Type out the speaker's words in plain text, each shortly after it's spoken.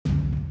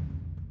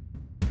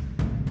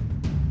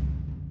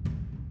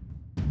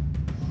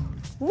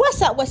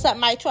What's up,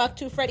 my Talk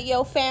to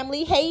Radio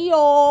family? Hey,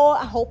 y'all.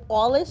 I hope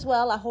all is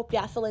well. I hope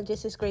y'all feeling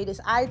just as great as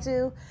I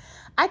do.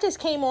 I just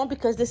came on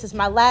because this is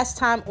my last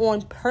time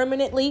on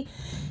permanently.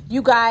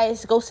 You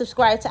guys go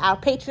subscribe to our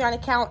Patreon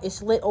account.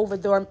 It's lit over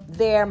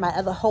there. My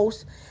other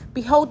hosts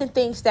be holding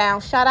things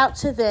down. Shout out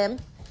to them.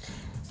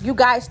 You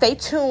guys stay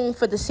tuned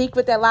for The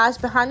Secret That Lies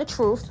Behind the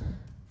Truth,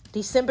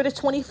 December the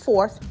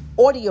 24th,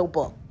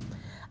 audiobook.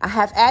 I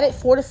have added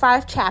 4 to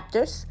 5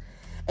 chapters,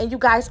 and you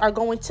guys are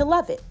going to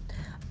love it.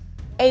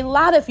 A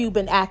lot of you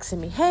been asking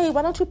me, hey,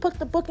 why don't you put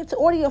the book into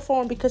audio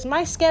form? Because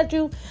my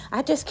schedule,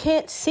 I just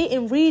can't sit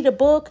and read a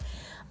book.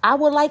 I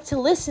would like to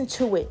listen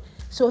to it.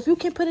 So if you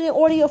can put it in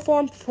audio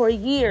form, for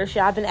years,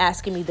 y'all been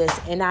asking me this,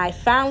 and I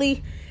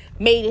finally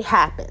made it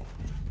happen.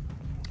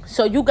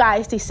 So you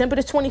guys, December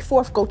the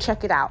 24th, go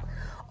check it out.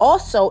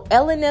 Also,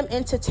 L&M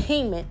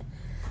Entertainment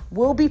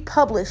will be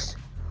published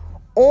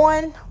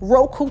on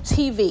Roku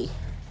TV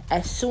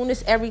as soon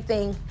as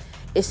everything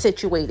is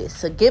situated.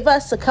 So give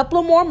us a couple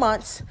of more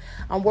months.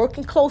 I'm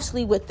working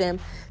closely with them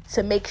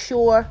to make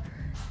sure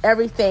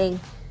everything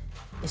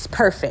is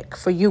perfect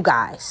for you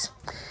guys.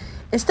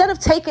 Instead of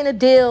taking a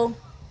deal,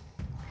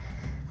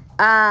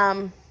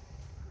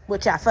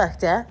 which I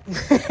fucked up,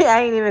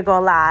 I ain't even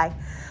gonna lie.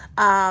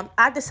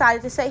 I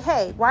decided to say,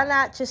 hey, why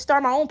not just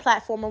start my own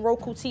platform on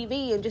Roku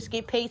TV and just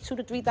get paid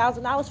 $2,000 to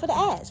 $3,000 for the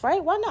ads,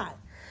 right? Why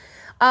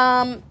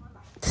not?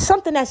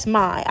 Something that's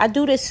mine. I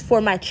do this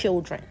for my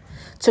children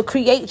to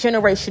create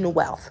generational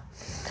wealth.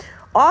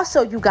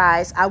 Also, you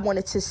guys, I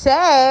wanted to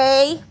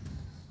say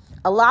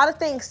a lot of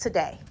things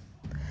today.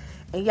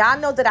 And y'all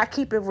know that I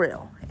keep it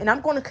real. And I'm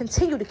going to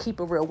continue to keep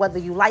it real, whether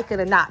you like it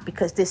or not,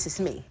 because this is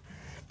me.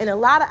 And a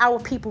lot of our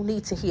people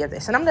need to hear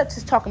this. And I'm not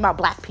just talking about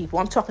black people.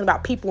 I'm talking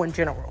about people in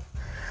general.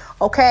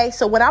 Okay?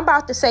 So what I'm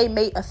about to say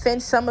may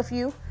offend some of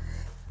you,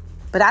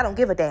 but I don't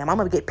give a damn. I'm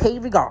going to get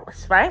paid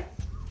regardless, right?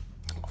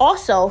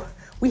 Also,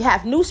 we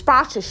have new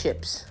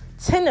sponsorships,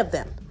 10 of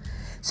them.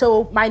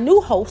 So my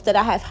new host that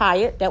I have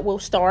hired that will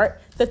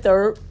start the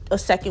 3rd or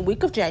 2nd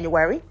week of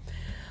January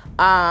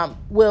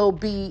will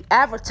be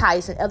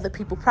advertising other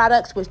people's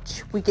products,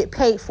 which we get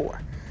paid for.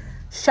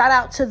 Shout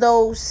out to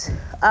those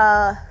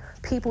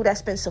people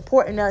that's been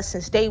supporting us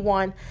since day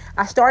one.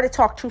 I started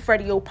Talk Truth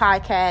Radio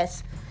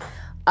podcast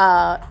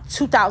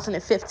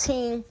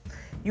 2015.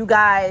 You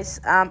guys,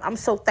 I'm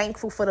so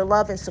thankful for the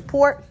love and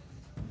support.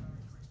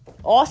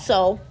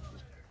 Also,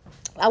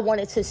 I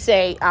wanted to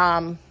say,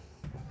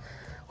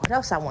 what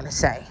else I want to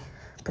say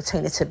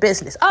pertaining to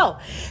business? Oh,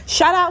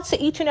 shout out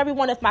to each and every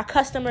one of my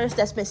customers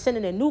that's been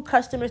sending in new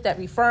customers that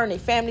referring their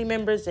family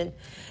members. And,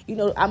 you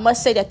know, I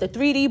must say that the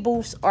 3D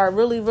booths are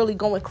really, really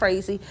going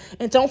crazy.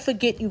 And don't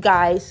forget, you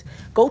guys,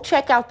 go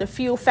check out the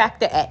Fuel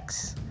Factor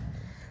X.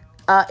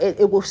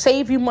 It will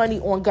save you money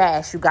on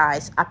gas, you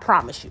guys. I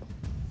promise you.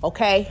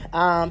 Okay?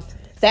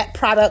 That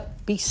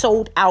product be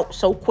sold out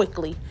so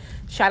quickly.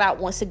 Shout out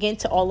once again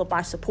to all of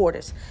my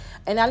supporters.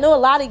 And I know a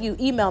lot of you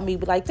email me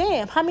like,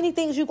 damn, how many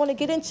things you going to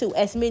get into?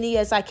 As many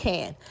as I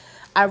can.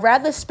 I'd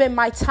rather spend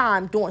my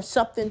time doing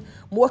something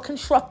more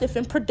constructive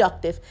and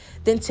productive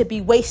than to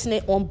be wasting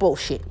it on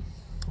bullshit.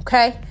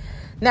 Okay?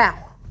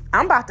 Now,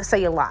 I'm about to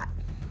say a lot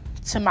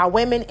to my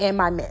women and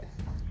my men.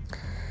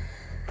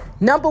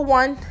 Number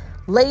one,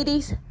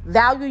 ladies,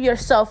 value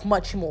yourself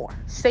much more.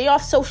 Stay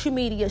off social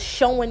media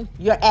showing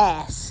your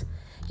ass.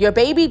 Your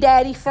baby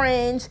daddy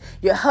friends,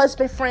 your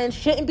husband friends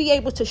shouldn't be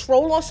able to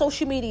stroll on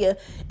social media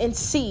and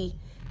see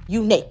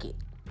you naked.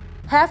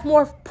 Have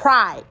more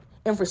pride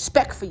and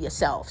respect for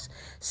yourselves.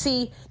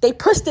 See, they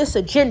push this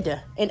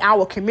agenda in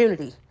our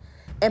community.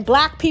 And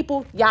black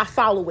people, y'all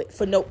follow it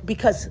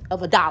because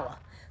of $1.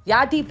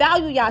 Y'all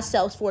devalue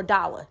yourselves for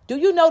 $1. Do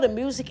you know the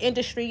music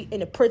industry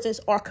and the prisons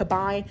are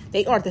combined?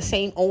 They are the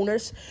same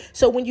owners.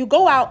 So when you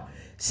go out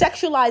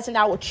sexualizing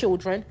our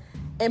children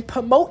and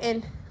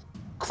promoting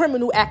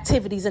criminal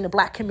activities in the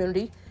black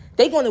community,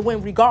 they're going to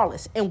win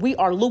regardless, and we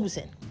are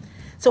losing.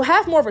 So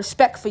have more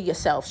respect for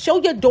yourself.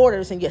 Show your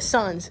daughters and your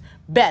sons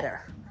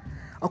better.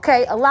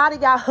 Okay, a lot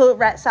of y'all hood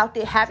rats out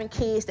there having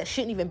kids that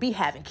shouldn't even be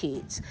having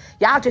kids.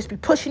 Y'all just be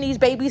pushing these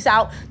babies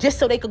out just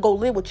so they could go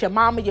live with your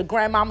mama, your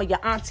grandmama,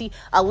 your auntie.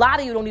 A lot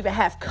of you don't even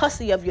have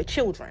custody of your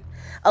children.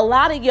 A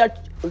lot of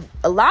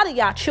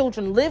y'all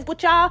children live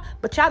with y'all,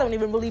 but y'all don't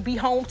even really be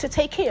home to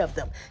take care of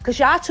them because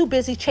y'all too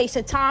busy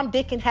chasing Tom,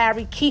 Dick, and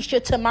Harry, Keisha,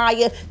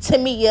 Tamaya,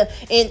 Tamia,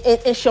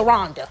 and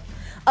Sharonda.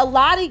 A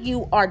lot of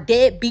you are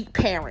deadbeat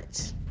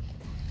parents,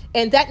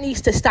 and that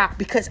needs to stop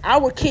because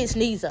our kids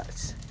need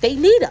us. They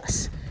need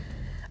us.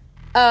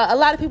 A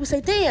lot of people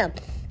say, damn,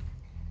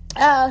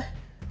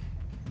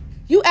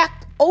 you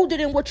act older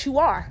than what you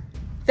are.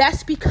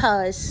 That's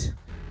because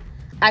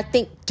I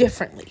think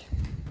differently.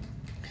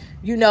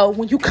 You know,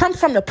 when you come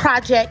from the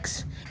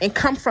projects and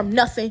come from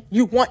nothing,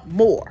 you want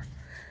more.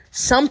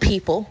 Some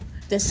people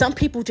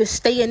just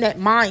stay in that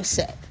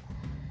mindset.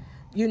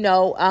 You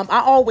know, I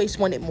always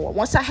wanted more.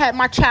 Once I had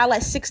my child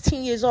at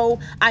 16 years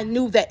old, I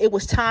knew that it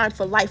was time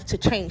for life to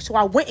change. So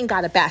I went and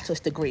got a bachelor's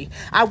degree.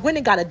 I went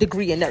and got a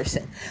degree in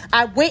nursing.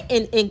 I went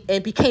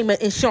and became an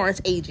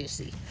insurance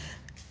agency.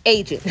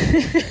 agent.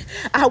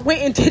 I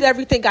went and did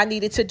everything I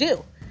needed to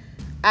do.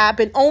 I've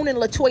been owning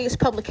Latoya's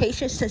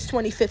Publications since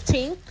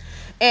 2015.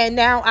 And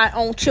now I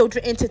own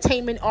Children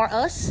Entertainment or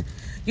Us.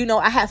 You know,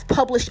 I have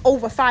published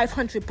over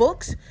 500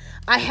 books.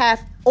 I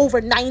have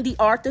over 90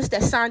 authors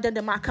that signed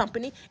under my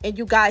company. And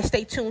you guys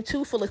stay tuned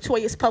too for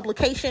Latoya's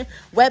Publication.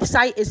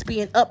 Website is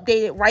being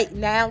updated right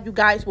now. You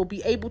guys will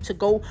be able to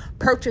go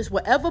purchase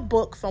whatever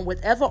book from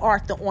whatever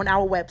author on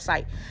our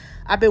website.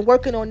 I've been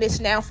working on this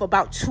now for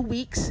about 2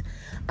 weeks.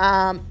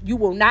 You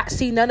will not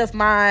see none of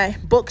my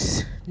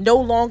books no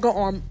longer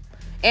on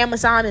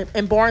Amazon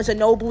and Barnes and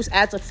Nobles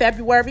as of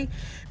February,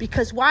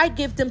 because why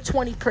give them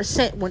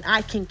 20% when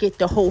I can get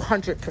the whole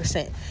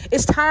 100%?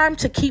 It's time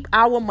to keep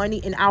our money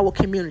in our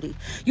community.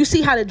 You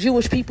see how the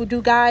Jewish people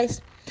do,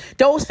 guys?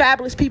 Those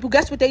fabulous people,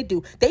 guess what they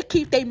do? They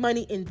keep their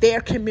money in their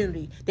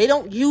community. They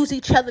don't use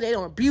each other. They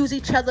don't abuse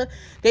each other.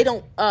 They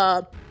don't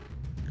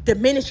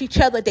diminish each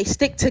other. They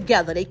stick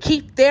together. They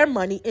keep their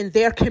money in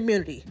their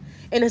community.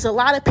 And there's a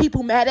lot of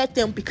people mad at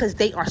them because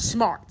they are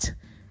smart.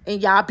 And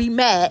y'all be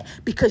mad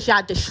because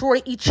y'all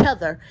destroy each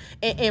other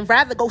and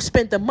rather go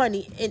spend the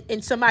money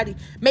in somebody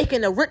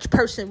making a rich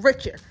person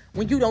richer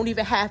when you don't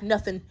even have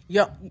nothing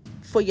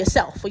for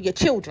yourself, for your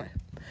children.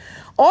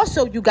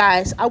 Also, you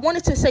guys, I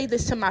wanted to say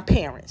this to my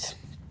parents.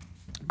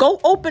 Go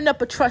open up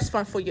a trust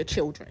fund for your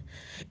children.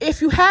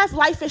 If you have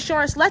life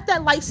insurance, let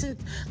that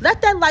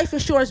life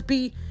insurance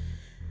be,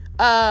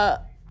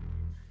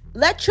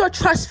 let your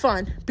trust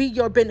fund be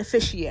your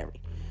beneficiary.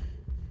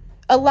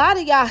 A lot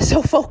of y'all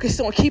so focused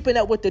on keeping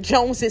up with the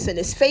Joneses and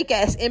this fake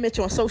ass image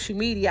on social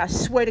media. I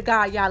swear to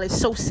God, y'all, it's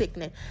so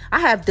sickening. I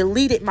have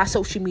deleted my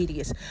social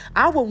medias.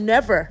 I will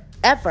never,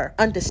 ever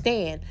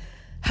understand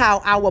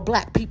how our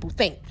black people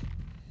think.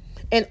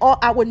 And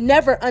I would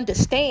never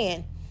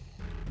understand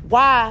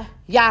why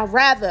y'all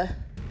rather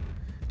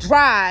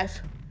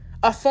drive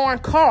a foreign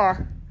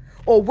car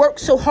or work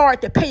so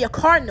hard to pay a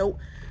car note,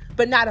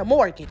 but not a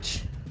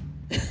mortgage.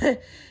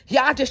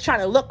 Y'all just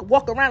trying to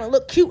walk around and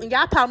look cute, and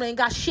y'all probably ain't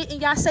got shit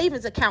in y'all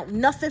savings account,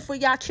 nothing for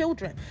y'all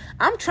children.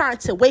 I'm trying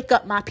to wake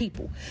up my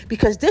people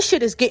because this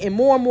shit is getting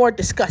more and more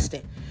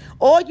disgusting.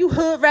 All you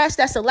hood rats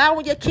that's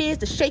allowing your kids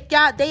to shake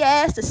they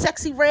ass, the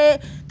sexy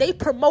red, they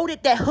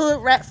promoted that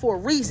hood rat for a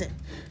reason.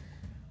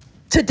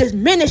 To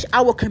diminish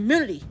our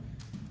community,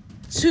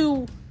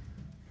 to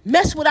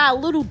mess with our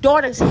little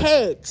daughters'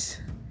 heads.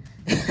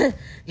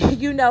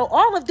 You know,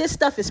 all of this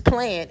stuff is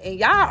planned, and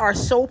y'all are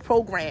so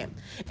programmed.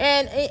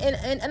 And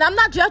I'm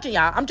not judging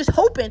y'all. I'm just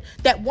hoping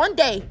that one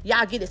day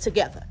y'all get it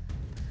together.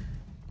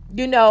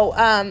 You know,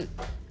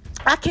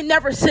 I can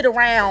never sit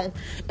around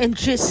and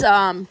just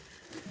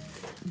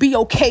be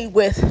okay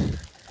with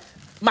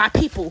my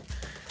people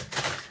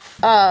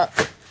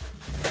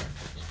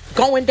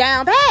going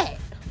down bad.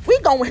 We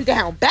going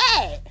down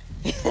bad.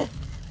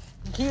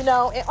 You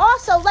know, and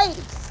also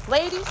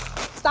ladies,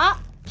 stop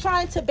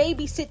trying to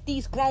babysit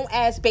these grown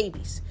ass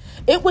babies.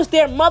 It was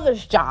their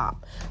mother's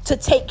job to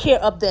take care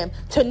of them,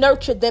 to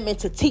nurture them, and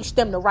to teach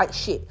them the right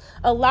shit.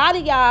 A lot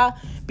of y'all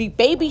be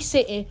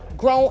babysitting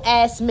grown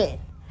ass men.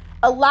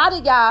 A lot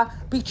of y'all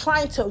be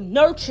trying to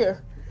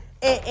nurture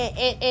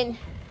and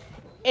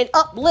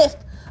uplift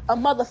a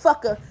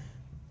motherfucker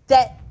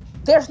that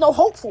there's no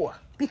hope for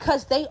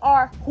because they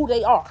are who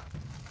they are.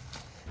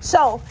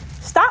 So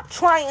stop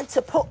trying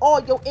to put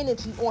all your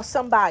energy on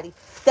somebody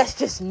that's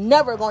just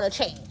never going to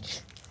change.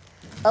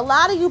 A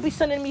lot of you be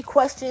sending me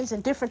questions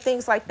and different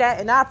things like that,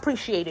 and I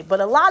appreciate it.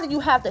 But a lot of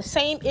you have the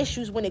same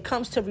issues when it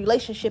comes to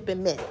relationship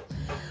and men.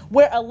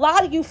 Where a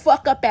lot of you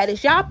fuck up at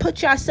is y'all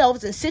put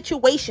yourselves in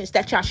situations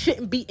that y'all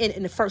shouldn't be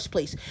in the first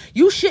place.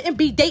 You shouldn't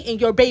be dating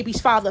your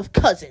baby's father's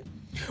cousin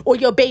or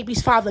your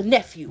baby's father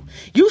nephew.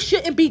 You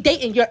shouldn't be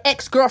dating your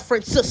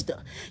ex-girlfriend's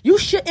sister. You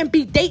shouldn't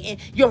be dating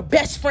your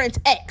best friend's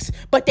ex,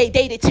 but they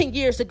dated 10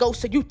 years ago,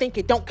 so you think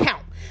it don't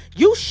count.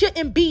 You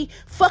shouldn't be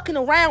fucking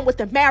around with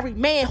a married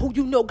man who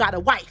you know got a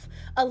wife.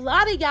 A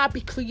lot of y'all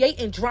be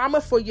creating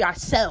drama for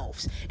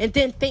yourselves and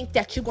then think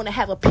that you're going to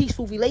have a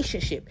peaceful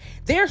relationship.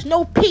 There's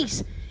no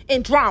peace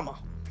in drama.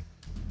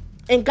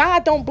 And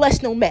God don't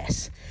bless no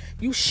mess.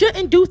 You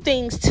shouldn't do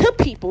things to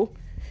people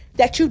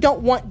that you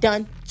don't want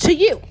done to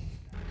you.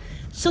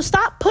 So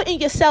stop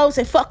putting yourselves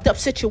in fucked up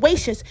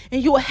situations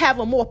and you will have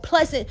a more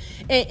pleasant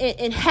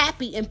and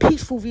happy and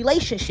peaceful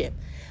relationship.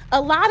 A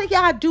lot of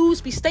y'all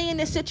dudes be staying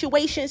in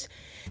situations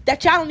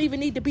that y'all don't even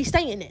need to be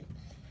staying in.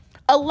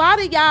 A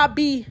lot of y'all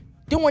be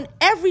doing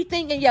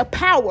everything in your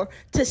power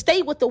to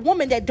stay with the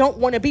woman that don't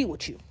want to be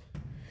with you.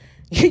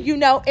 You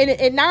know,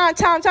 and 9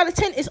 times out of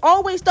 10, it's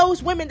always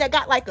those women that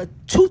got like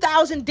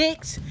 2,000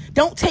 dicks,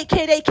 don't take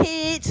care of their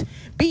kids,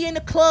 be in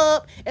the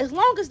club. As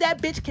long as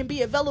that bitch can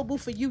be available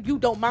for you, you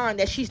don't mind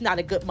that she's not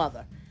a good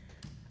mother.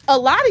 A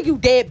lot of you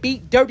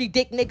deadbeat, dirty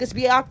dick niggas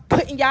be out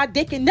putting y'all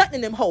dick in nothing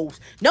in them hoes,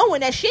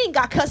 knowing that she ain't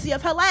got custody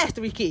of her last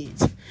 3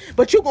 kids.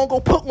 But you gonna go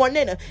put one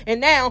in her,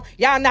 and now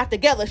y'all not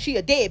together, she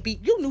a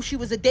deadbeat. You knew she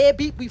was a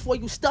deadbeat before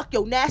you stuck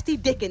your nasty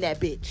dick in that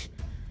bitch.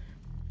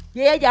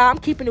 Yeah, y'all, I'm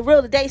keeping it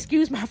real today.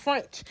 Excuse my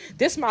French.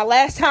 This is my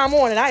last time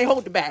on, and I ain't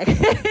hold the bag.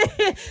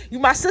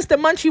 My sister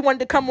Munchie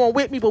wanted to come on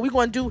with me, but we're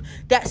going to do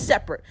that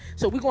separate.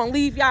 So we're going to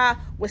leave y'all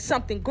with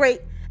something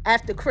great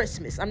after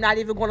Christmas. I'm not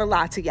even going to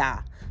lie to y'all.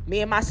 Me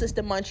and my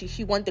sister Munchie,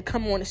 she wanted to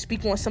come on and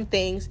speak on some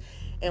things,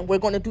 and we're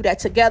going to do that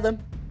together.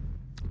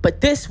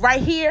 But this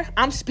right here,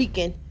 I'm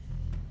speaking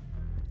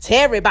to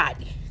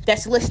everybody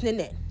that's listening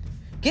in.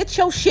 Get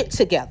your shit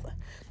together.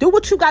 Do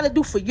what you got to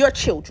do for your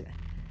children.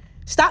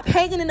 Stop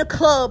hanging in the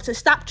clubs and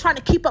stop trying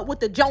to keep up with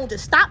the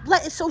Joneses. Stop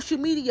letting social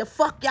media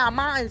fuck y'all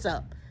minds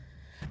up.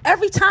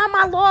 Every time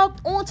I log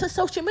onto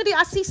social media,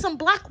 I see some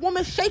black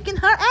woman shaking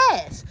her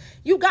ass.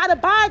 You got a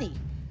body.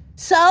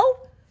 So,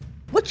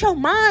 what your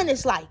mind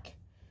is like?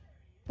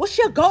 What's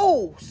your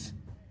goals?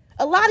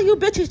 A lot of you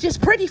bitches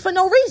just pretty for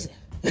no reason.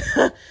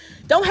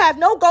 Don't have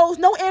no goals,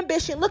 no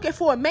ambition, looking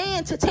for a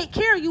man to take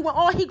care of you when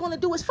all he gonna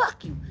do is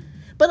fuck you.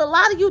 But a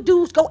lot of you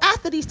dudes go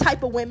after these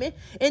type of women,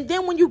 and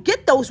then when you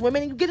get those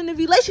women and you get in a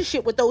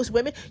relationship with those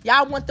women,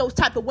 y'all want those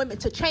type of women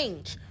to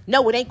change.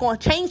 No, it ain't gonna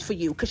change for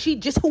you, because she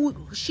just who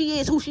she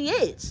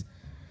is.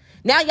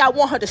 Now y'all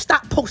want her to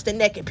stop posting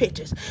naked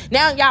pictures.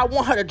 Now y'all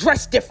want her to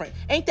dress different.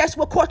 Ain't that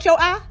what caught your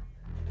eye?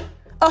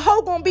 A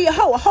hoe gonna be a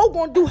hoe. A hoe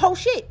gonna do hoe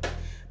shit.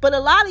 But a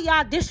lot of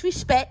y'all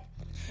disrespect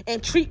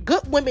and treat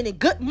good women and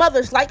good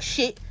mothers like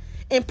shit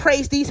and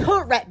praise these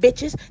hood rat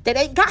bitches that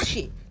ain't got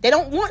shit. They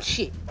don't want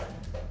shit.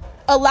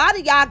 A lot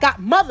of y'all got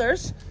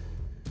mothers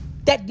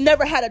that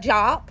never had a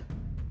job.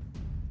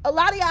 A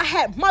lot of y'all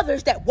had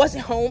mothers that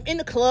wasn't home in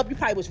the club. You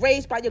probably was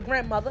raised by your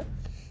grandmother.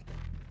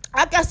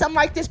 I guess I'm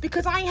like this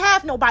because I ain't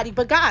have nobody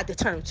but God to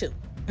turn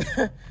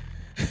to.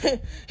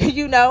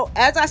 You know,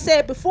 as I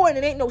said before, and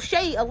it ain't no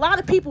shade, a lot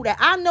of people that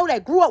I know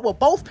that grew up with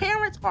both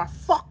parents are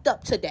fucked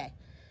up today.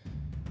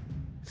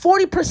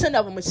 40%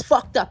 of them is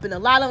fucked up, and a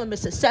lot of them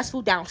is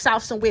successful down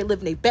south somewhere,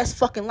 living their best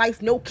fucking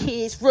life, no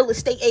kids, real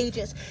estate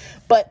agents.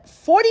 But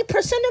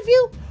 40% of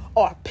you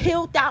are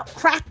pilled out,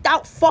 cracked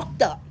out,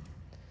 fucked up.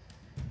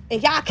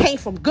 And y'all came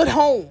from good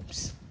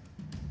homes.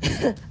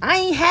 I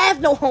ain't have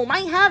no home. I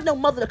ain't have no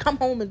mother to come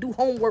home and do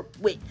homework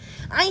with.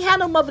 I ain't have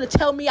no mother to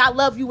tell me I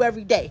love you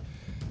every day.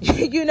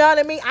 You know what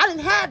I mean? I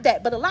didn't have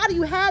that, but a lot of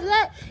you had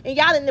that, and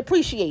y'all didn't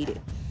appreciate it.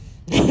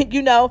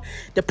 You know,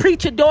 the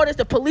preacher daughters,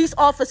 the police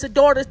officer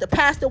daughters, the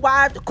pastor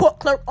wives, the court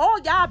clerk, all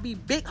y'all be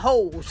big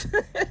hoes.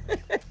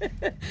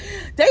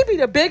 They be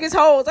the biggest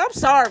hoes. I'm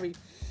sorry.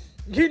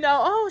 You know,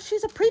 oh,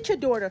 she's a preacher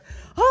daughter.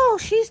 Oh,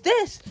 she's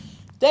this.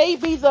 They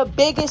be the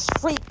biggest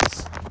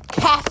freaks.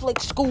 Catholic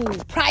school,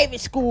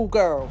 private school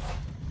girls.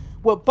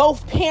 With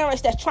both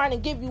parents that's trying to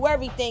give you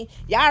everything.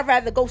 Y'all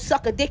rather go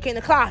suck a dick in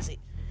the closet.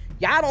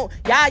 Y'all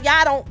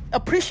don't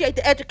appreciate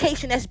the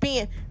education that's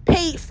being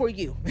paid for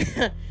you.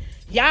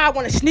 Y'all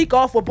want to sneak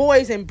off with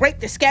boys and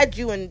break the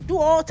schedule and do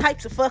all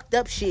types of fucked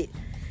up shit.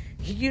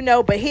 You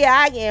know, but here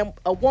I am,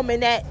 a woman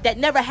that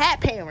never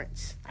had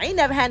parents. I ain't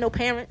never had no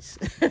parents.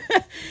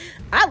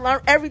 I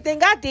learned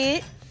everything I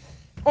did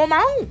on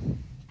my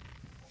own.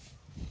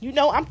 You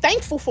know, I'm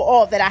thankful for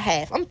all that I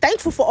have. I'm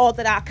thankful for all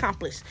that I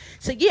accomplished.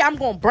 So yeah, I'm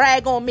going to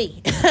brag on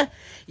me.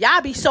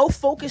 Y'all be so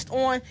focused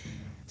on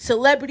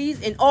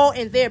celebrities and all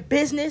in their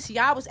business.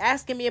 Y'all was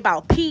asking me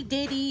about P.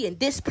 Diddy and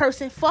this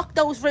person. Fuck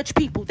those rich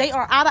people. They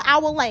are out of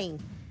our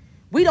lane.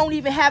 We don't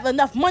even have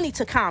enough money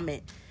to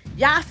comment.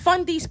 Y'all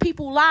fund these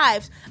people's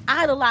lives,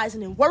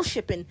 idolizing and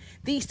worshiping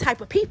these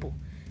type of people.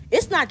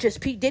 It's not just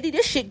P. Diddy.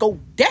 This shit go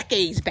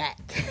decades back.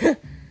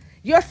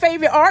 Your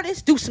favorite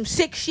artist do some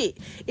sick shit.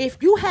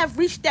 If you have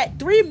reached that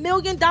 $3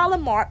 million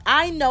mark,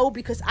 I know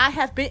because I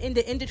have been in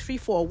the industry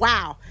for a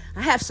while.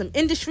 I have some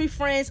industry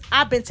friends.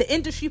 I've been to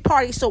industry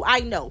parties, so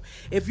I know.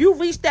 If you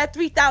reach that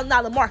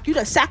 $3,000 mark, you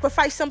done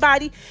sacrificed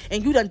somebody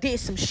and you done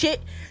did some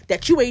shit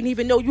that you ain't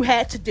even know you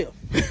had to do.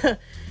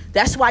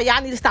 That's why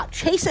y'all need to stop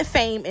chasing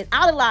fame and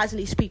idolizing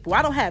these people.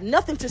 I don't have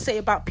nothing to say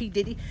about P.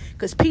 Diddy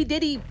because P.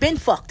 Diddy been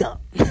fucked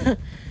up.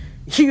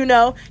 You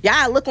know,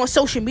 y'all look on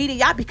social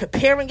media, y'all be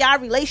comparing y'all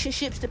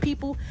relationships to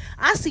people.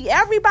 I see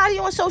everybody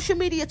on social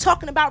media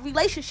talking about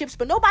relationships,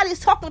 but nobody is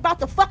talking about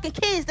the fucking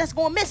kids that's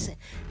going missing.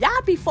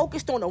 Y'all be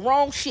focused on the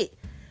wrong shit.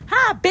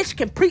 How a bitch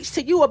can preach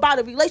to you about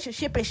a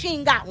relationship and she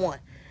ain't got one?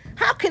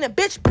 How can a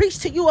bitch preach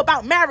to you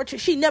about marriage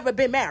and she never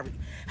been married?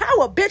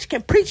 How a bitch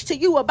can preach to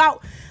you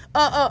about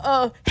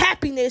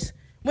happiness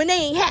when they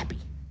ain't happy?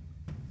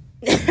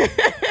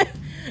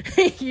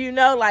 You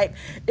know, like,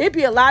 it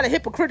be a lot of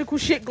hypocritical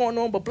shit going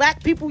on, but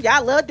black people,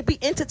 y'all love to be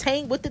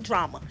entertained with the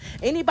drama.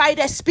 Anybody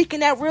that's speaking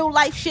that real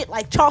life shit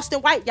like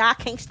Charleston White, y'all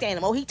can't stand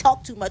him. Oh, he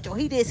talk too much. Oh,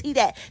 he this, he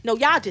that. No,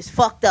 y'all just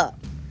fucked up.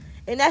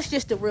 And that's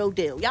just the real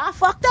deal. Y'all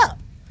fucked up.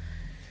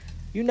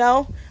 You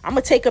know, I'm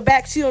going to take a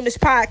back seat on this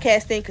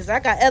podcast thing because I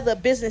got other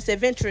business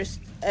adventures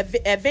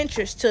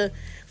to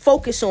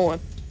focus on.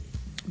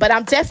 But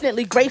I'm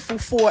definitely grateful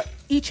for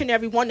each and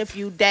every one of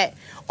you that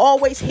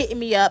always hitting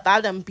me up. I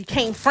done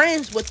became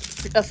friends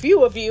with a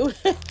few of you,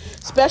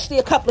 especially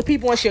a couple of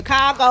people in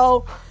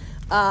Chicago,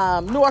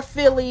 North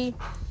Philly.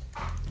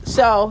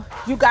 So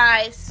you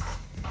guys,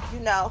 you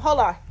know, hold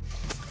on.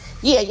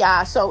 Yeah,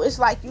 y'all. So it's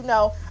like,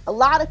 a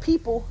lot of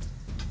people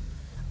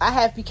I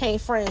have became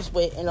friends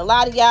with, and a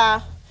lot of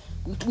y'all,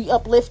 we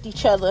uplift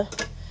each other,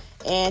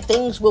 and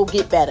things will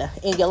get better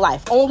in your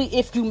life. Only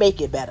if you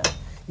make it better.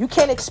 You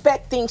can't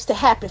expect things to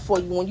happen for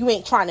you when you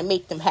ain't trying to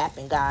make them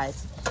happen,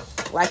 guys.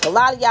 Like, a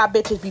lot of y'all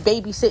bitches be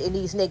babysitting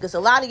these niggas. A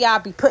lot of y'all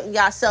be putting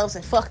yourselves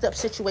in fucked up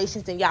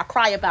situations and y'all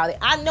cry about it.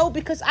 I know,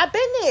 because I've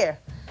been there.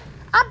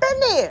 I've been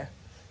there.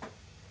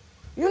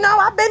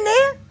 I've been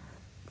there.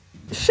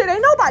 Shit,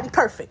 ain't nobody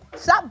perfect.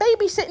 Stop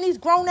babysitting these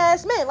grown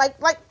ass men. Like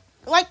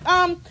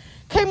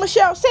K.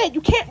 Michelle said,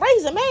 you can't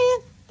raise a man.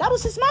 That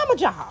was his mama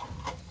job.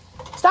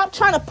 Stop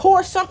trying to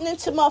pour something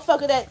into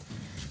motherfucker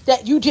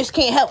that you just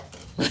can't help.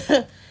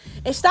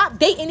 And stop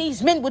dating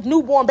these men with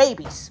newborn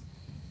babies.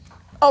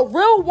 A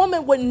real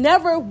woman would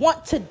never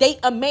want to date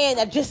a man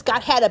that just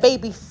had a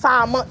baby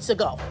 5 months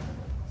ago.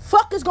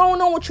 Fuck is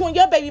going on with you and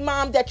your baby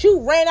mom that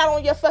you ran out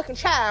on your fucking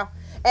child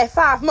at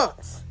 5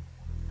 months?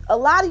 A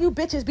lot of you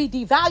bitches be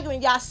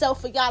devaluing yourself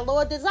for y'all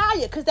Lord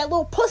desire because that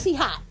little pussy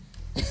hot.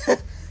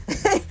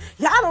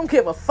 Y'all don't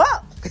give a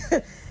fuck.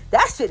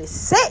 That shit is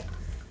sick.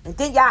 And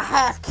then y'all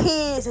have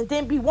kids and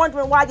then be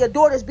wondering why your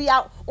daughters be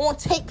out on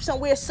tape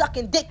somewhere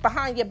sucking dick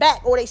behind your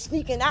back, or they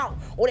sneaking out,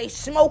 or they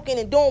smoking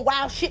and doing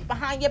wild shit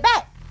behind your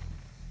back.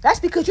 That's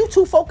because you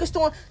too focused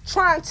on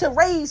trying to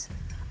raise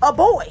a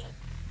boy.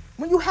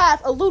 When you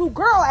have a little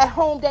girl at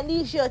home that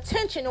needs your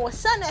attention, or a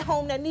son at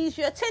home that needs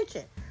your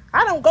attention.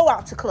 I don't go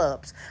out to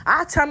clubs.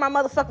 I turn my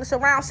motherfucking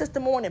surround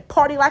system on and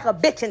party like a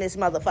bitch in this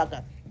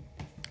motherfucker.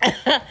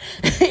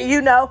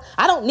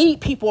 I don't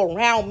need people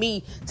around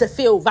me to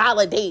feel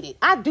validated.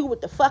 I do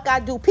what the fuck I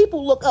do.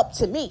 People look up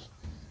to me.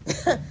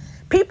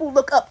 People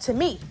look up to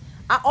me.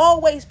 I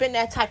always been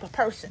that type of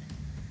person.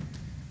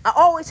 I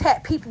always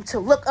had people to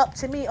look up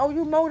to me. Oh,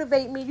 you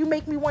motivate me. You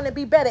make me want to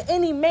be better.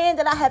 Any man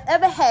that I have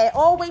ever had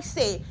always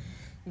said,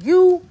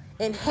 you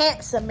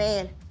enhance a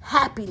man's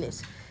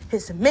happiness,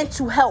 his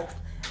mental health,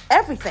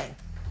 everything.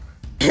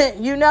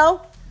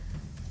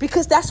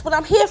 Because that's what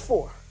I'm here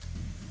for.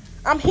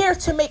 I'm here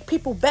to make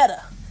people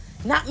better,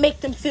 not make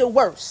them feel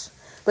worse.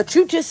 But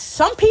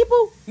some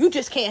people, you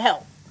just can't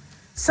help.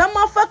 Some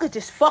motherfuckers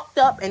just fucked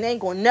up and ain't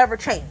gonna never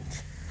change.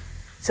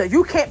 So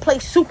you can't play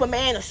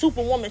Superman or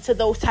Superwoman to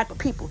those type of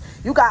people.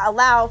 You got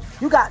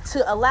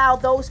to allow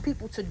those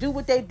people to do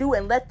what they do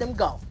and let them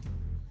go.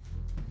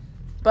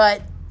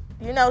 But,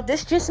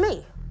 this just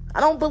me.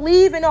 I don't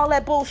believe in all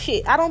that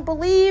bullshit. I don't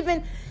believe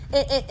in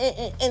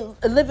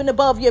living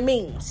above your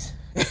means.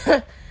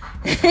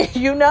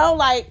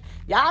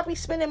 Y'all be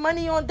spending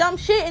money on dumb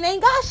shit and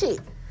ain't got shit.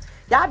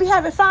 Y'all be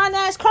having fine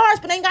ass cars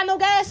but ain't got no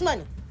gas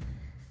money.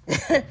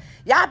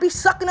 Y'all be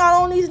sucking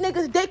all on these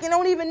niggas' dick and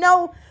don't even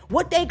know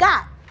what they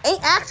got.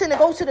 Ain't asking to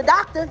go to the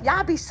doctor.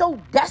 Y'all be so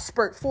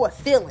desperate for a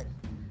feeling.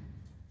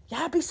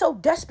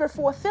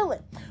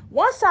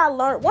 Once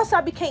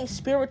I became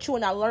spiritual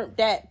and I learned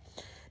that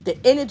the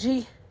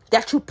energy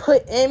that you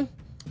put in,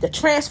 the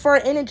transfer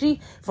energy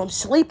from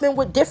sleeping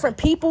with different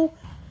people,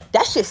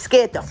 that shit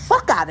scared the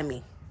fuck out of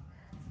me.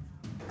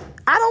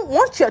 I don't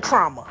want your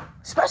trauma,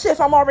 especially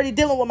if I'm already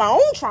dealing with my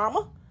own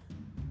trauma.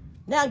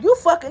 Now you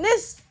fucking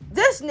this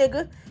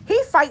nigga,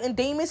 he fighting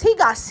demons. He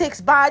got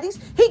 6 bodies.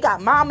 He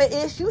got mama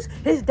issues.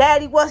 His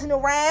daddy wasn't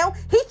around.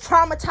 He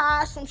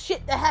traumatized from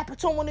shit that happened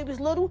to him when he was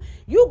little.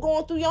 You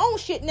going through your own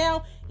shit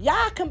now.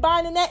 Y'all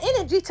combining that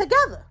energy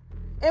together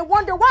and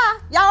wonder why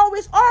y'all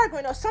always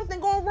arguing or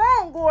something going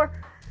wrong or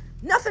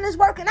nothing is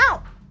working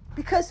out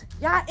because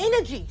y'all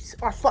energies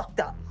are fucked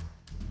up.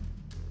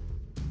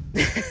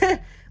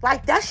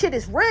 Like, that shit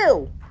is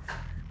real.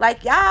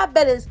 Like, y'all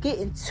better get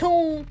in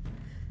tune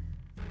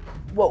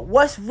with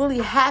what's really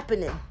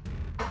happening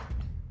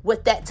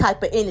with that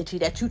type of energy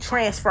that you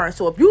transferring.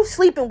 So if you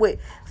sleeping with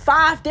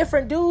 5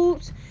 different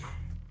dudes,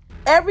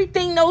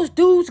 everything those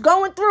dudes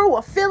going through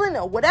or feeling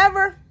or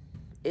whatever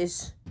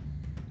is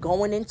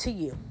going into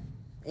you.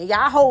 And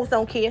y'all hoes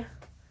don't care.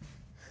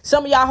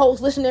 Some of y'all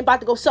hoes listening about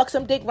to go suck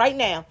some dick right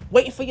now,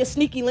 waiting for your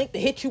sneaky link to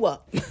hit you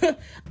up.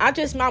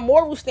 My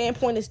moral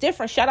standpoint is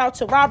different. Shout out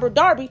to Robert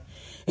Darby.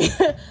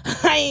 I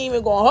ain't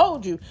even gonna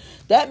hold you.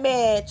 That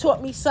man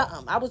taught me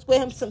something. I was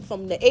with him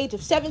from the age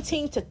of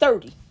 17 to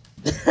 30.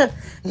 And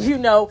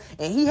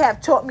he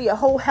have taught me a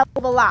whole hell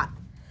of a lot.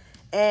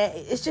 And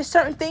it's just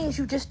certain things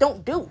you just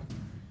don't do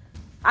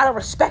out of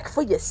respect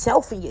for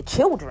yourself and your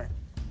children.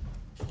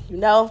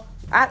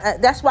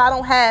 That's why I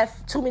don't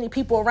have too many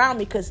people around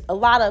me, because a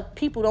lot of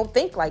people don't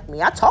think like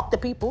me. I talk to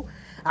people.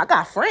 I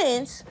got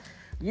friends,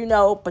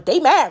 but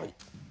they married.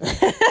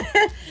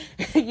 I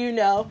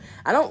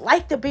don't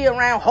like to be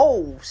around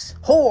hoes,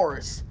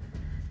 whores.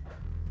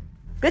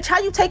 Bitch, how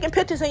you taking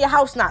pictures and your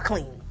house not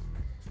clean?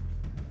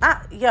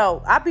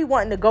 I be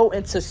wanting to go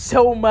into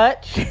so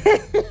much.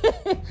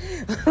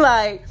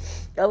 Like,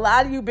 a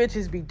lot of you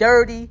bitches be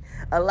dirty.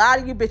 A lot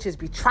of you bitches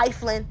be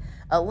trifling.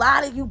 A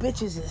lot of you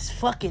bitches is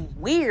fucking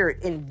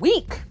weird and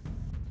weak.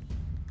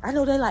 I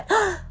know they're like,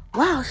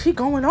 wow, she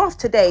going off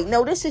today.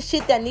 No, this is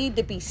shit that need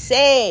to be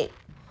said.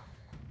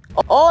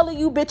 All of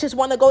you bitches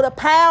want to go to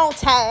Pound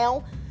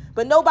Town,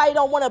 but nobody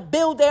don't want to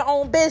build their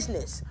own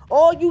business.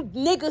 All you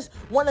niggas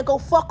want to go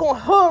fuck on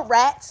hood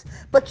rats,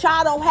 but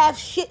y'all don't have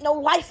shit, no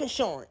life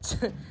insurance.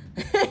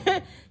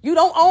 You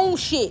don't own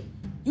shit.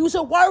 You's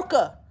a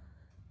worker.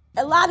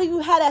 A lot of you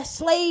had that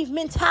slave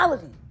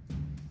mentality.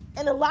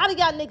 And a lot of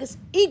y'all niggas'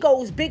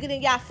 ego is bigger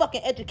than y'all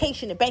fucking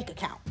education and bank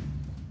account.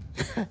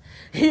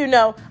 You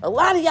know, a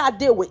lot of y'all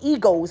deal with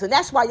egos, and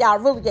that's why y'all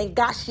really ain't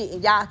got shit,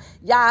 and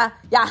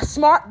y'all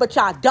smart, but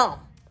y'all dumb.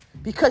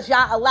 Because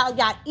y'all allow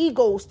y'all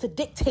egos to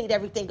dictate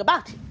everything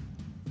about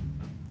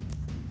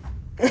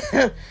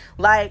you.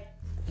 Like,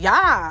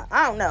 y'all,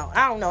 I don't know.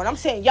 And I'm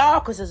saying y'all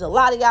because there's a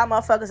lot of y'all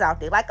motherfuckers out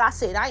there. Like I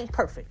said, I ain't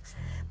perfect.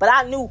 But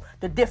I knew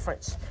the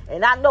difference.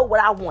 And I know what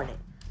I wanted.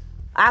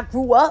 I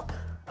grew up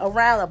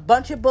around a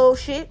bunch of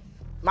bullshit.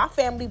 My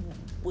family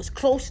was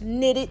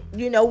close-knitted,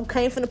 you know,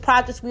 came from the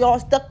projects. We all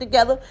stuck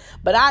together.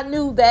 But I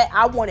knew that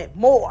I wanted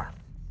more.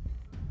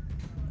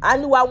 You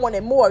know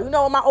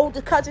what my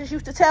older cousins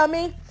used to tell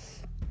me?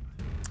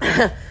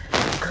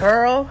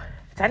 Girl,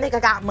 that nigga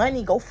got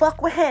money. Go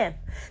fuck with him.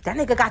 That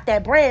nigga got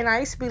that bread. And I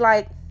used to be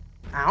like,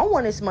 I don't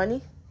want his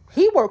money.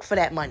 He worked for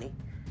that money.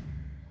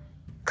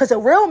 Because a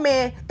real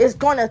man is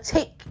going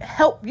to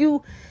help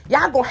you.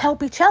 Y'all going to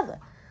help each other.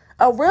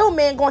 A real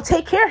man going to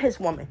take care of his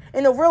woman.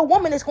 And a real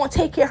woman is going to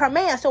take care of her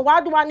man. So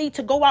why do I need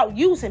to go out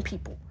using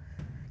people?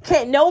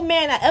 Can't no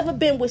man I ever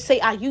been with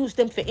say I used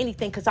them for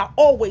anything, because I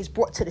always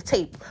brought to the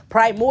table.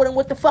 Probably more than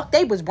what the fuck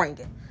they was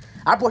bringing.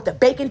 I brought the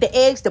bacon, the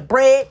eggs, the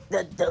bread,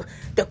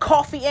 the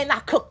coffee, and I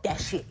cooked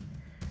that shit.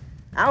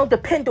 I don't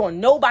depend on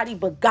nobody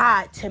but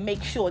God to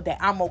make sure that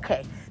I'm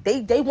okay.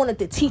 They wanted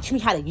to teach me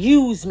how to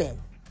use men.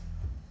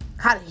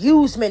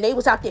 They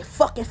was out there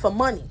fucking for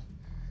money.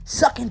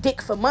 Sucking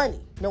dick for money.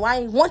 No, I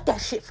ain't want that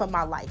shit for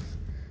my life.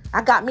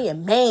 I got me a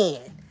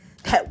man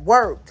that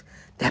worked,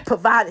 that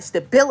provided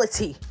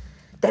stability,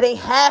 that ain't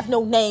have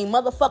no name.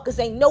 Motherfuckers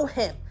ain't know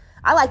him.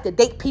 I like to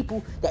date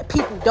people that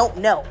people don't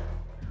know.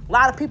 A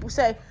lot of people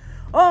say,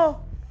 them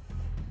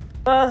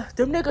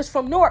niggas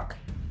from Newark.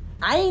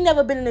 I ain't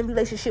never been in a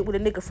relationship with a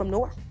nigga from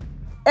Newark.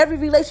 Every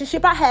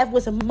relationship I had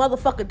was a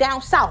motherfucker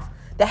down south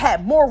that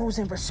had morals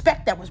and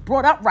respect, that was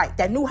brought up right,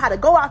 that knew how to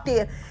go out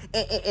there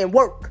and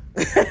work.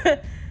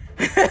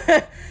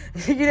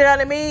 You know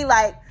what I mean?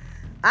 Like,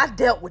 I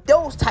dealt with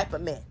those type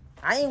of men.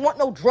 I ain't want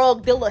no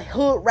drug dealer,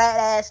 hood rat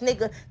ass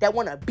nigga that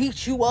want to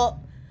beat you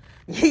up.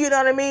 You know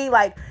what I mean?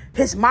 Like,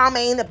 his mama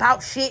ain't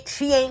about shit.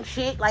 She ain't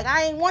shit. Like,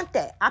 I ain't want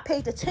that. I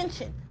paid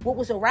attention what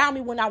was around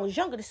me when I was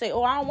younger to say,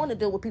 I don't want to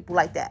deal with people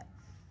like that.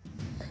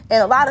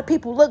 And a lot of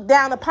people look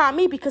down upon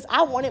me because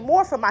I wanted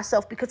more for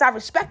myself, because I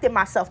respected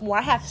myself more.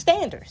 I have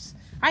standards.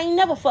 I ain't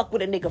never fucked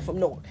with a nigga from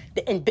North.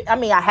 I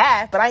mean, I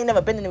have, but I ain't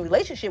never been in a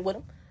relationship with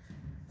him.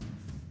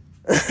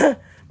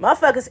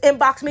 Motherfuckers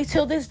inbox me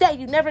till this day.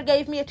 You never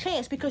gave me a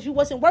chance because you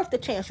wasn't worth the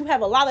chance. You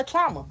have a lot of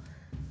trauma.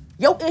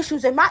 Your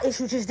issues and my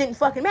issues just didn't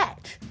fucking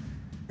match.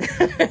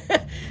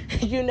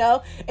 You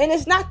know? And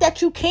it's not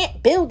that you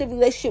can't build a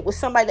relationship with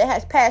somebody that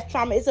has past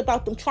trauma. It's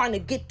about them trying to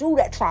get through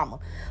that trauma.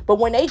 But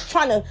when they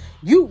trying to,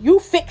 you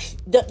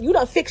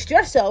done fixed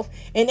yourself,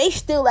 and they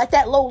still at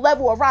that low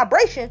level of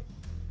vibration,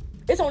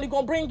 it's only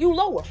going to bring you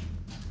lower.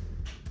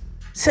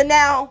 So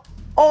now,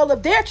 all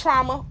of their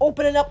trauma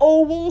opening up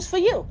old wounds for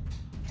you.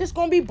 Just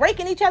going to be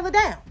breaking each other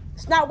down.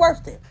 It's not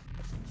worth it.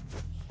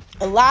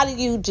 A lot of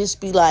you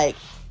just be like,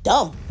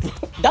 dumb.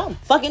 Dumb.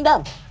 Fucking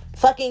dumb.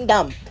 Fucking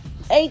dumb.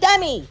 Hey,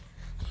 dummy.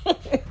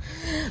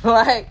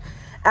 Like,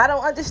 I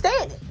don't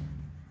understand it.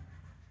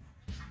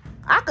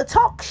 I could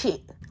talk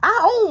shit.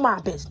 I own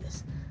my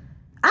business.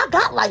 I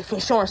got life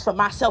insurance for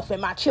myself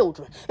and my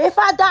children. If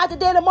I died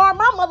today tomorrow,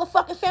 my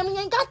motherfucking family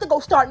ain't got to go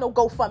start no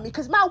GoFundMe,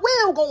 because my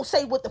will gonna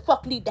say what the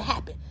fuck need to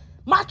happen.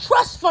 My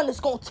trust fund is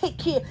gonna take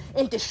care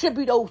and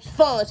distribute those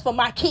funds for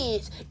my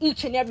kids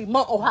each and every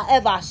month, or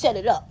however I set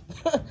it up.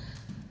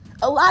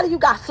 A lot of you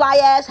got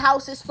fly-ass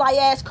houses,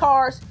 fly-ass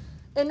cars,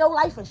 and no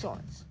life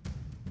insurance.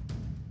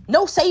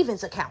 No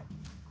savings account.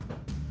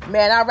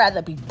 Man, I'd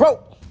rather be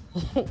broke.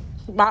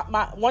 My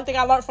one thing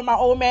I learned from my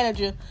old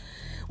manager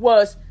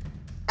was,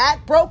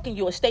 act broke and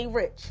you'll stay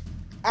rich.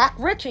 Act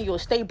rich and you'll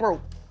stay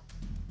broke.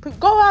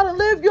 Go out and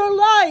live your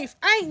life.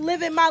 I ain't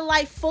living my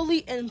life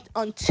fully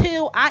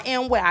until I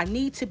am where I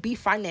need to be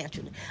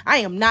financially. I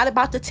am not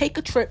about to take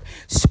a trip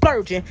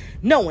splurging,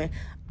 knowing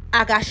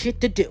I got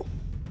shit to do.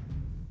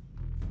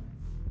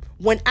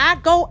 When I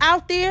go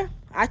out there,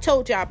 I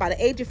told y'all by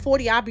the age of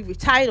 40, I'll be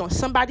retired on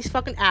somebody's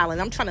fucking island.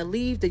 I'm trying to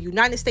leave the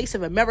United States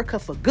of America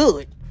for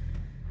good.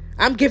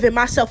 I'm giving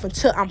myself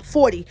until I'm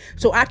 40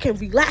 so I can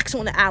relax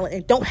on the island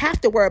and don't have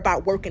to worry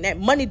about working. That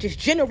money just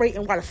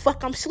generating while the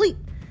fuck I'm asleep.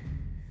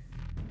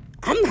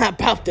 I'm not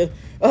about to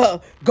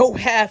go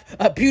have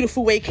a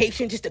beautiful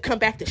vacation just to come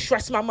back to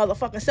stress my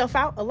motherfucking self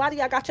out. A lot of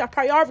y'all got y'all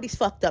priorities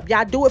fucked up.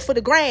 Y'all do it for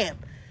the gram.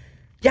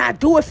 Y'all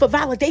do it for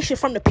validation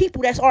from the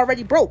people that's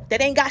already broke,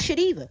 that ain't got shit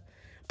either.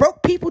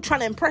 Broke people trying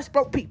to impress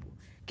broke people.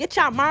 Get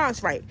y'all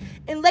minds right.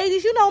 And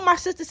ladies, you know what my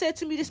sister said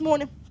to me this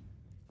morning?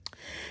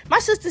 My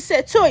sister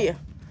said, Toya,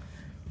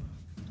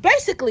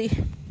 basically,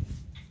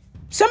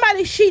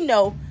 somebody she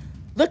know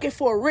looking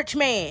for a rich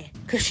man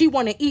because she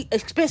want to eat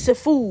expensive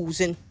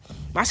foods. And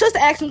my sister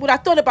asked me what I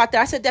thought about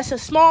that. I said, that's a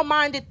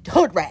small-minded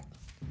hood rat.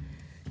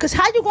 Because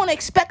how you going to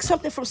expect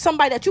something from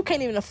somebody that you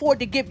can't even afford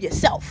to give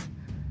yourself?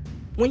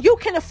 When you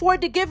can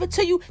afford to give it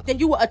to you, then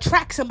you will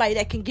attract somebody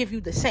that can give you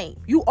the same.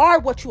 You are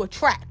what you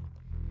attract.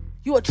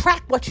 You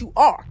attract what you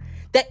are.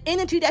 That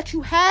energy that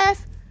you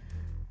have,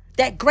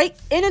 that great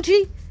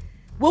energy,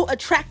 will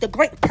attract a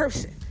great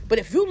person. But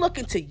if you're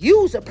looking to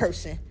use a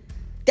person,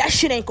 that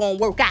shit ain't going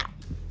to work out.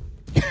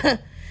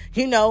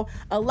 You know,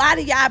 a lot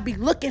of y'all be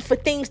looking for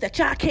things that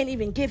y'all can't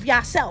even give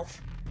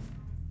yourself.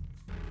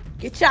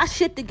 Get y'all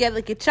shit together.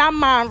 Get y'all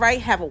mind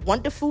right. Have a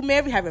wonderful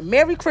have a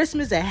Merry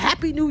Christmas, a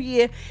Happy New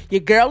Year.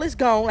 Your girl is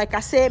gone. Like I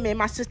said, man,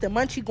 my sister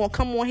Munchie gonna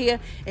come on here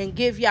and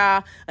give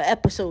y'all an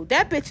episode.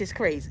 That bitch is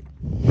crazy.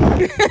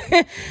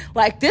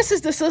 Like, this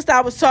is the sister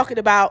I was talking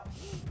about.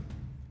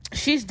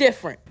 She's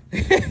different.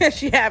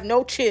 She have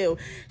no chill.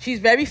 She's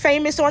very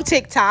famous on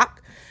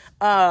TikTok.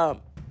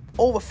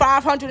 Over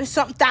 500 and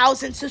something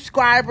thousand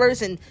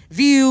subscribers and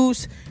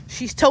views.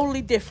 She's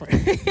totally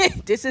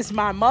different. This is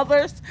my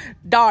mother's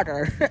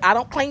daughter. I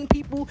don't claim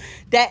people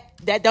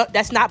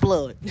that's not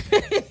blood.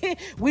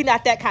 We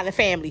not that kind of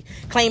family,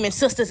 claiming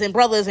sisters and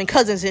brothers and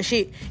cousins and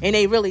shit, and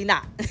they really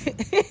not.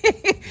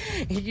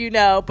 You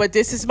know, but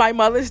this is my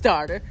mother's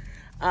daughter.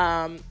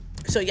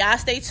 So y'all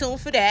stay tuned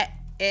for that,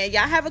 and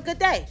y'all have a good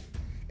day.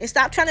 And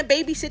stop trying to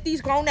babysit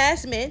these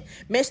grown-ass men.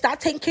 Men,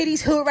 stop taking care of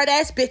these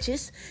hood-rat-ass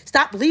bitches.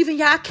 Stop leaving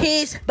y'all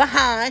kids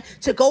behind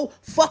to go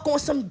fuck on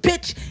some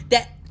bitch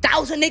that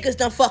 1,000 niggas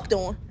done fucked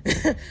on.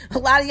 A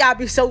lot of y'all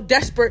be so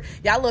desperate.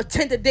 Y'all little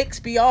tender dicks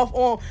be off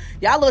on.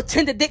 Y'all little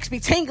tender dicks be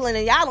tingling,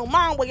 and y'all don't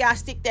mind where y'all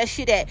stick that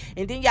shit at.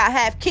 And then y'all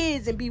have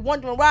kids and be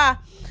wondering why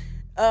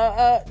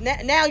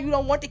now you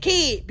don't want the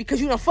kid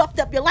because you done fucked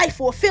up your life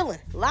for a feeling.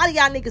 A lot of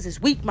y'all niggas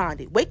is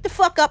weak-minded. Wake the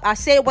fuck up. I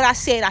said what I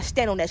said. I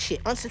stand on that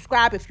shit.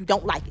 Unsubscribe if you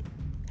don't like it.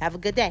 Have a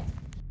good day.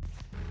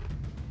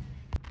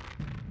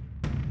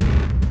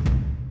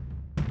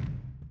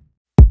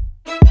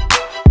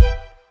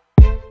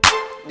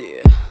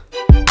 Yeah.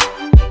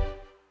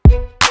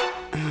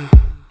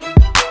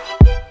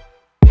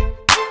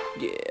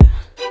 Yeah.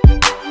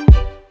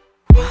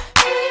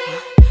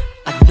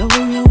 I know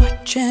you're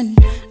watching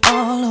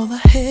all over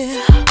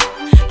here,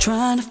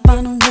 trying to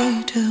find a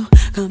way to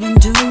come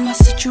into my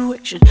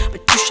situation,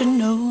 but you should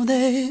know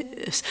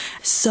this,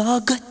 it's all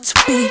good to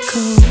be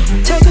cool.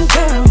 Taking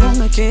care of all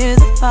my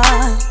kids are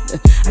fine.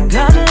 I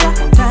got a lot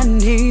that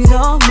needs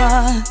all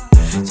mine,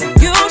 so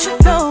you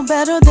should know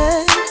better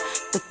than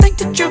to think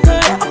that you could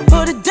ever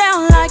put it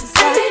down like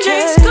that.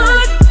 It's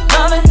good,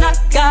 love it, I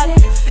got it.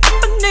 If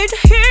I need to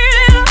heat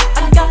it up, I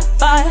got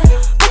fire.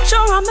 Make sure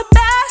I'm the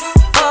best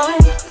for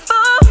it,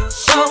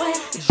 show it.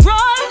 He's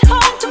running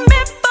home to me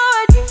for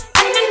it,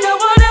 and he know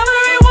whatever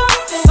he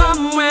wants,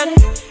 I'm with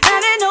it.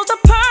 And he knows the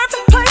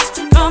perfect place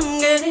to come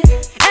get it,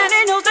 and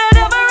he knows that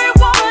every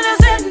woman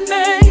is in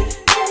me.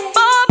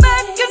 Fall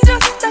back and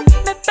just let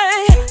me be.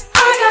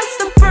 I got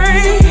some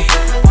free,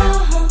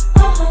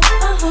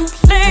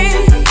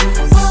 please.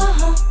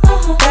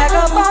 Back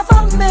up off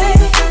of me.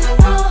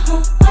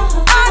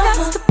 I got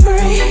to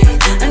breathe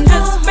and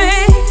just be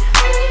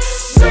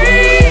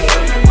free.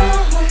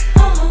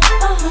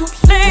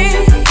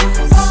 Please,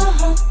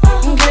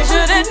 in case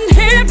you didn't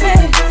hear me.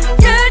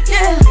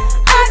 Yeah,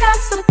 I got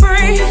to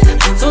breathe,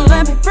 so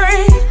let me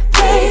breathe,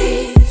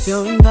 please.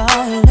 You're in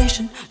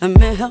violation, let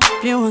me help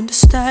you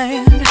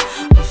understand.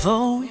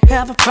 Before we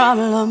have a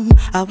problem,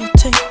 I will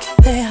take you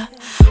there.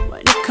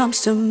 When it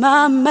comes to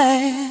my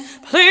man,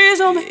 please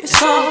don't be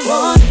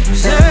someone who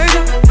says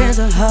there's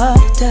a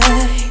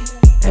holiday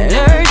and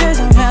every day's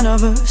an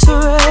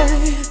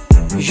anniversary.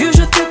 You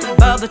should think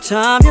about the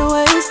time you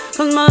waste,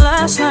 cause my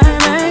last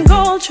name ain't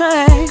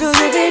Coltrane. Cause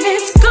if it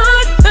is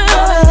good,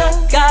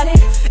 I got it.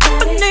 If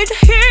I need to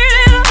heat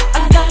it up, I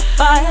got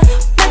fire.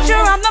 Make sure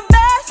I'm the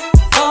best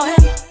for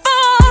him,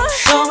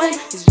 show it.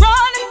 He's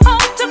running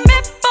home to me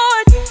for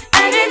it,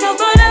 and he knows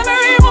whatever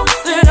he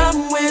wants that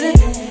I'm with it.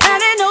 And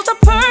he knows the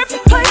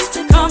perfect place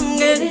to come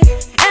get it,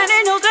 and he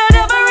knows that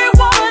every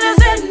woman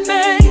is in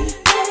me.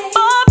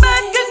 Fall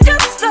back and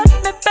just let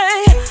me be.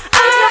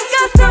 I got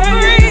to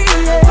breathe,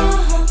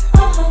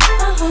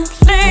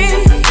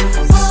 please.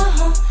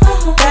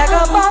 Back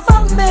up off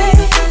of me.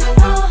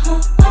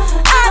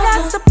 I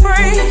got to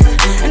breathe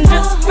and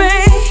just be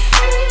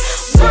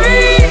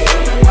free,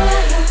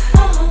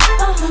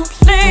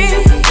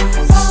 please.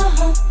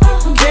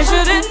 In case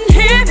you didn't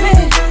hear me,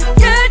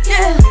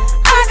 yeah,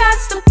 I got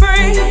to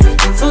breathe,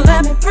 so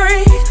let me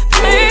breathe,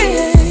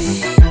 please.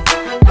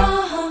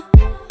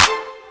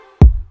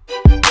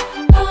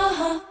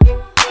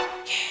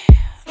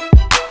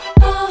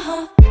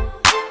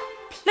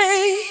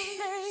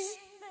 Please.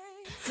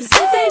 Cause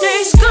if it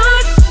needs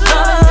good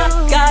love,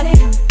 I got it.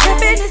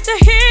 If it needs to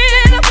heat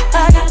it up, I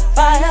got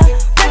fire.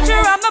 Make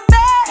sure I'm the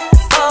best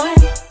for him,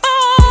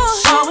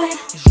 show it.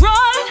 He's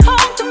running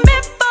home to me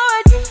for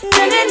it,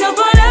 and he knows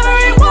whatever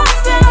he wants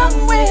that I'm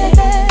with.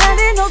 And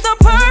he knows the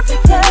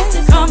perfect place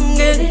to come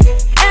get it,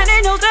 and he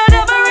knows that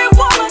every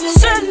woman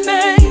is in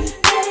me.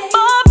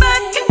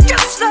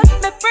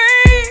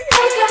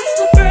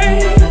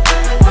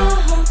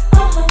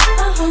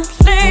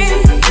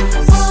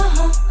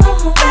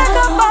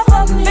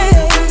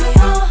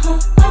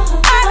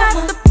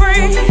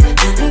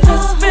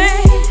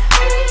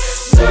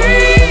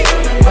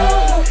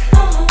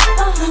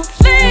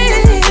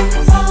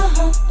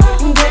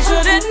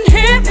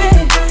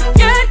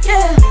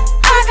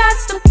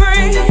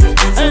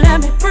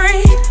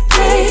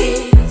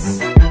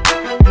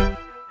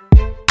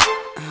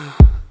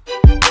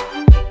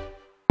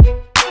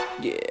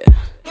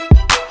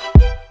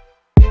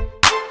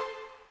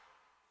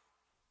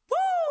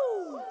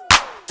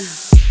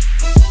 Yeah.